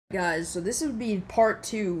Guys, so this would be part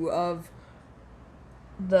 2 of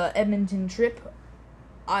the Edmonton trip.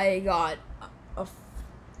 I got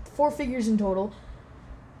 4 figures in total.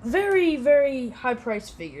 Very, very high price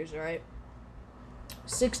figures, alright?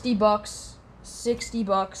 $60,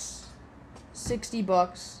 $60,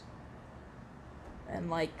 $60, and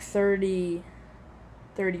like 30,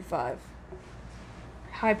 35.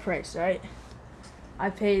 High price, right? I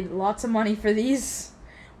paid lots of money for these,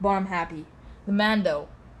 but I'm happy. The Mando.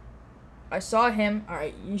 I saw him.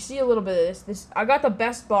 Alright, you see a little bit of this. I got the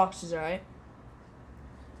best boxes, alright?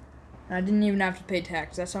 I didn't even have to pay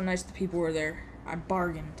tax. That's how nice the people were there. I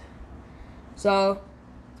bargained. So,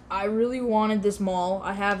 I really wanted this mall.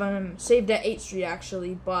 I have him saved at 8th Street,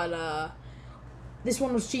 actually, but this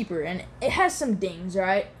one was cheaper. And it has some dings,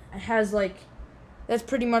 alright? It has, like, that's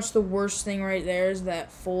pretty much the worst thing right there is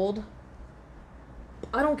that fold.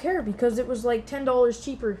 I don't care because it was, like, $10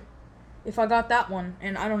 cheaper if I got that one.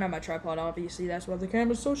 And I don't have my tripod, obviously. That's why the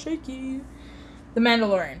camera's so shaky. The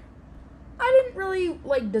Mandalorian. I didn't really,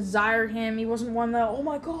 like, desire him. He wasn't one that, oh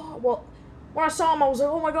my god. Well, when I saw him, I was like,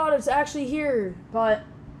 oh my god, it's actually here. But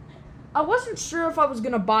I wasn't sure if I was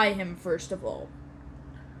going to buy him, first of all.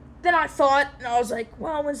 Then I thought, and I was like,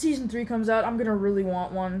 well, when Season 3 comes out, I'm going to really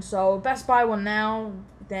want one. So, best buy one now,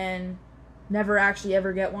 then never actually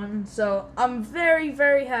ever get one. So, I'm very,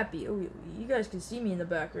 very happy. Oh, you guys can see me in the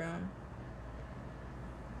background.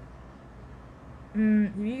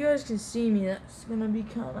 If you guys can see me, that's going to be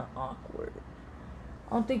kind of awkward.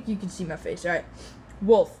 I don't think you can see my face. Alright.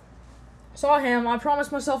 Wolf. Saw him. I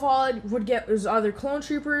promised myself all I would get was either Clone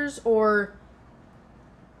Troopers or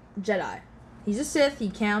Jedi. He's a Sith. He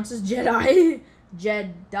counts as Jedi.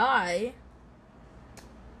 Jedi.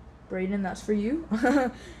 Brayden, that's for you.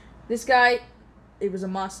 This guy, it was a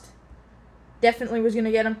must. Definitely was going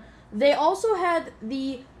to get him. They also had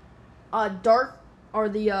the dark, or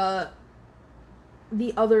the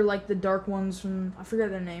other, like, the dark ones from, I forget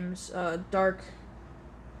their names, the Dark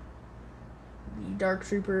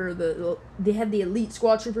Trooper, they had the Elite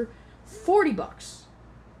Squad Trooper, $40.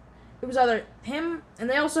 It was either him, and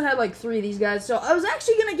they also had, like, 3 of these guys, so I was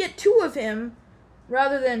actually going to get 2 of him,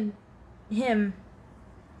 rather than him,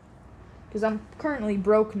 because I'm currently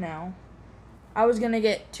broke now. I was going to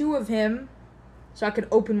get 2 of him, so I could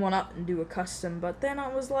open one up and do a custom, but then I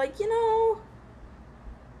was like, you know,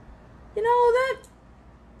 that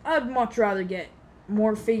I'd much rather get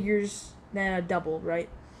more figures than a double, right?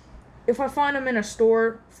 If I find them in a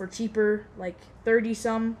store for cheaper, like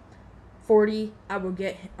 30-some, 40, I will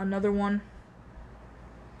get another one.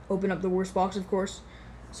 Open up the worst box, of course.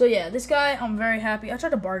 So yeah, this guy, I'm very happy. I tried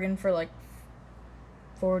to bargain for like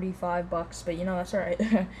 $45, but you know, that's alright.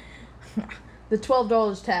 The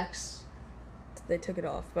 $12 tax, they took it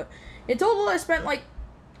off. But in total, I spent like,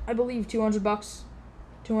 I believe, $200,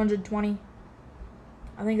 220.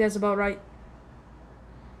 I think that's about right.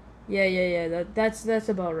 Yeah. That's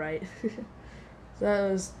about right.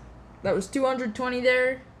 So that was 220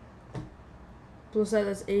 there. Plus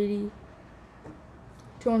that's 80.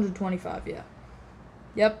 225, yeah.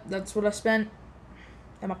 Yep, that's what I spent.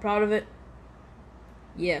 Am I proud of it?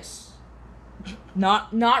 Yes.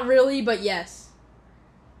 Not really, but yes.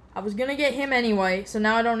 I was gonna get him anyway, so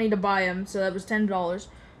now I don't need to buy him, so that was $10.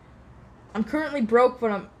 I'm currently broke,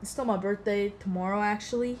 but it's still my birthday tomorrow,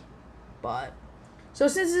 actually. But, so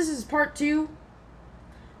since this is part 2,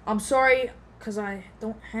 I'm sorry, because I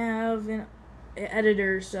don't have an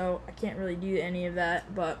editor, so I can't really do any of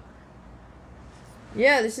that, but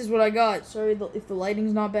yeah, this is what I got. Sorry if the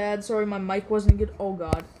lighting's not bad. Sorry my mic wasn't good. Oh,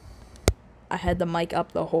 God. I had the mic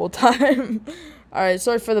up the whole time. Alright,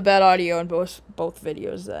 sorry for the bad audio in both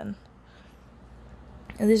videos then.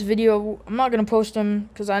 And this video, I'm not going to post them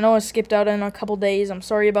because I know I skipped out in a couple days. I'm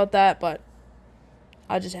sorry about that, but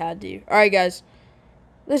I just had to. Alright, guys.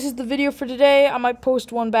 This is the video for today. I might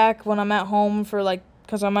post one back when I'm at home for, like,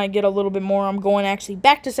 because I might get a little bit more. I'm going actually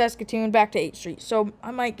back to Saskatoon, back to 8th Street. So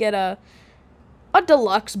I might get a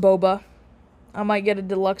deluxe boba. I might get a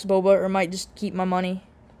deluxe boba or might just keep my money.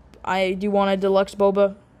 I do want a deluxe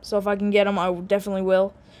boba, so if I can get them, I definitely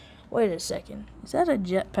will. Wait a second. Is that a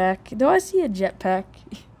jetpack? Do I see a jetpack?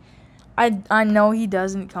 I know he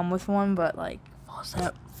doesn't come with one, but, like,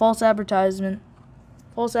 false advertisement.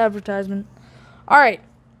 False advertisement. Alright.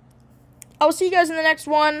 I will see you guys in the next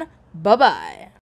one. Bye-bye.